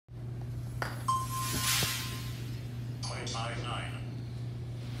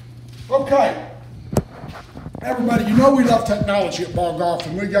Okay. Everybody, you know we love technology at Ball Golf,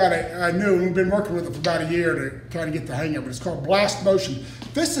 and we got it new, and we've been working with it for about a year to kind of get the hang of it. It's called Blast Motion.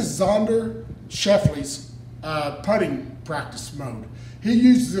 This is Xander Schauffele's putting practice mode. He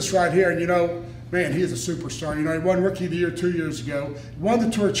uses this right here, and you know, man, he is a superstar. You know, he won Rookie of the Year 2 years ago. He won the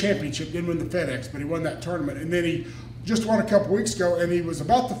Tour Championship, didn't win the FedEx, but he won that tournament. And then he just won a couple weeks ago, and he was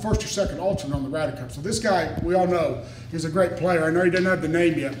about the first or second alternate on the Ryder Cup. So this guy, we all know, is a great player. I know he doesn't have the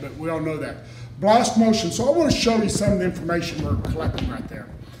name yet, but we all know that. Blast Motion. So I want to show you some of the information we're collecting right there.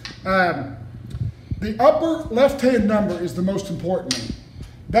 The upper left-hand number is the most important one.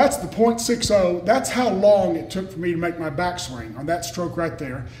 That's the .60. That's how long it took for me to make my backswing on that stroke right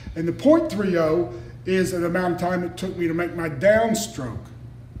there. And the .30 is the amount of time it took me to make my downstroke.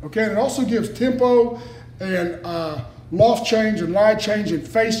 Okay, and it also gives tempo and loft change and lie change and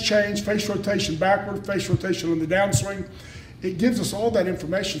face rotation backward, face rotation on the downswing. It gives us all that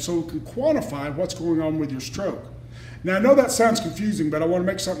information so we can quantify what's going on with your stroke. Now I know that sounds confusing, but I want to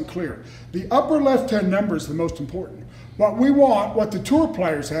make something clear. The upper left-hand number is the most important. What we want, what the tour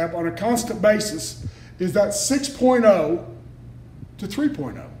players have on a constant basis, is that 6.0 to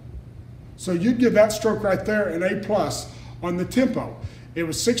 3.0. So you'd give that stroke right there an A+ on the tempo. It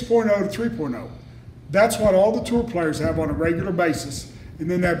was 6.0 to 3.0. That's what all the tour players have on a regular basis. And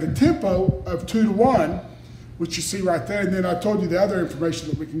then they have the tempo of 2 to 1, which you see right there. And then I told you the other information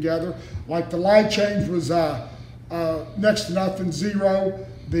that we can gather, like the lie change was next to nothing, 0.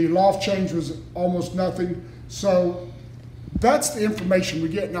 The loft change was almost nothing. So that's the information we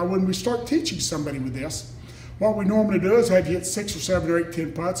get. Now, when we start teaching somebody with this, what we normally do is have you hit 6 or 7 or 8,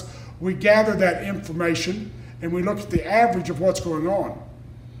 10 putts. We gather that information and we look at the average of what's going on.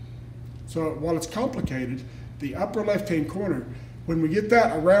 So while it's complicated, the upper left-hand corner, when we get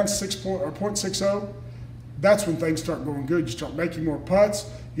that around 0.60, that's when things start going good. You start making more putts,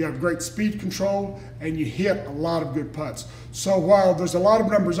 you have great speed control, and you hit a lot of good putts. So while there's a lot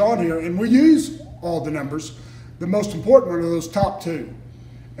of numbers on here, and we use all the numbers, the most important one are those top 2.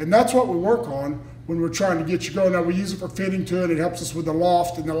 And that's what we work on when we're trying to get you going. Now we use it for fitting too, and it helps us with the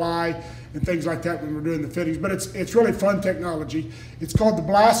loft and the lie and things like that when we're doing the fittings. But it's really fun technology. It's called the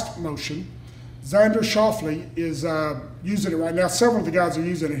Blast Motion. Xander Schauffele is using it right now. Several of the guys are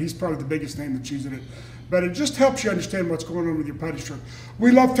using it. He's probably the biggest name that's using it. But it just helps you understand what's going on with your putting stroke.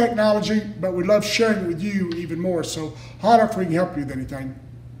 We love technology, but we love sharing it with you even more. So holler if we can help you with anything.